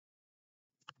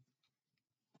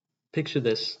Picture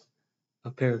this: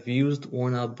 a pair of used,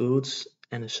 worn out boots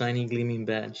and a shiny, gleaming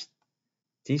badge.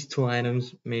 These two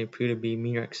items may appear to be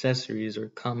mere accessories or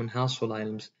common household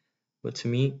items, but to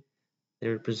me, they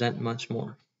represent much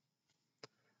more.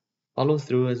 Follow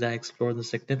through as I explore the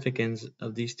significance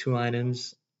of these two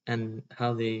items and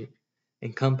how they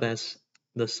encompass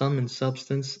the sum and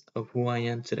substance of who I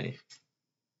am today.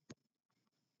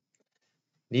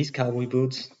 These cowboy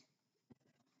boots,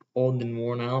 old and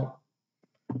worn out,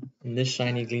 and this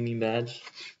shiny gleaming badge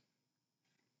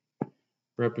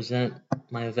represent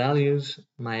my values,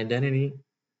 my identity,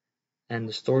 and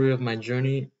the story of my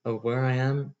journey of where I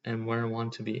am and where I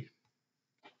want to be.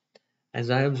 As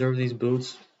I observe these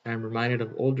boots, I am reminded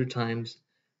of older times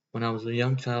when I was a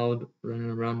young child running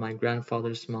around my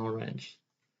grandfather's small ranch.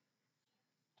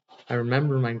 I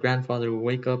remember my grandfather would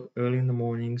wake up early in the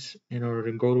mornings in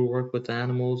order to go to work with the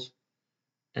animals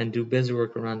and do busy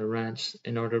work around the ranch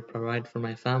in order to provide for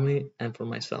my family and for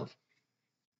myself.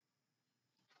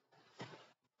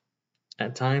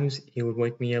 At times, he would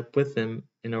wake me up with him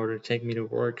in order to take me to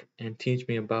work and teach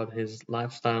me about his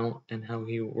lifestyle and how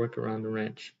he would work around the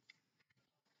ranch.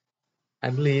 I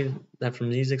believe that from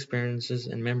these experiences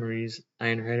and memories, I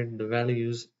inherited the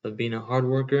values of being a hard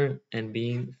worker and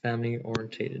being family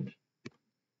oriented.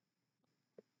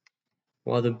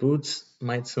 While the boots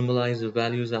might symbolize the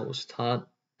values I was taught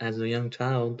as a young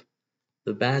child,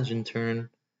 the badge in turn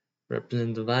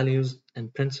represents the values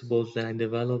and principles that I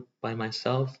developed by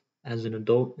myself as an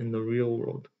adult in the real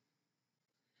world.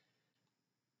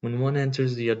 When one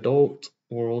enters the adult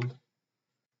world,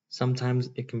 sometimes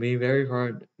it can be very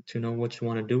hard to know what you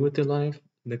want to do with your life,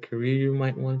 the career you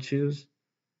might want to choose,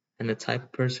 and the type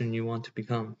of person you want to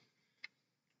become.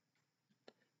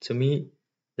 To me,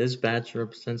 this badge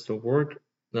represents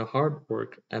the hard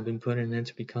work I've been putting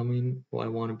into becoming who I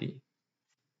want to be.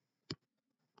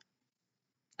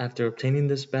 After obtaining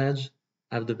this badge,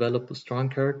 I've developed a strong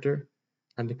character,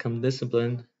 I've become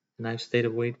disciplined, and I've stayed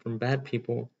away from bad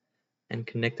people and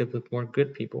connected with more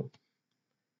good people.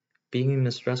 Being in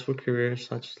a stressful career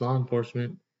such as law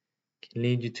enforcement can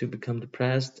lead you to become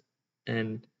depressed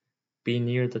and be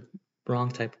near the wrong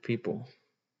type of people.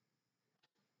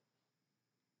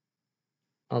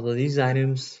 Although these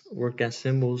items work as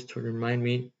symbols to remind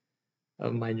me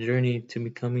of my journey to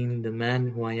becoming the man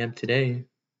who I am today,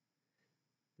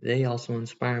 they also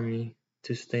inspire me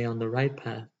to stay on the right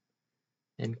path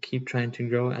and keep trying to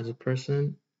grow as a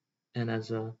person and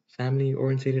as a family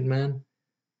oriented man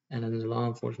and as a law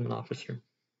enforcement officer.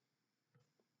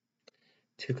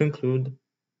 To conclude,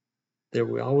 there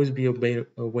will always be a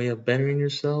way of bettering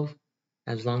yourself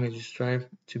as long as you strive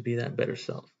to be that better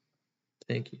self.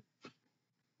 Thank you.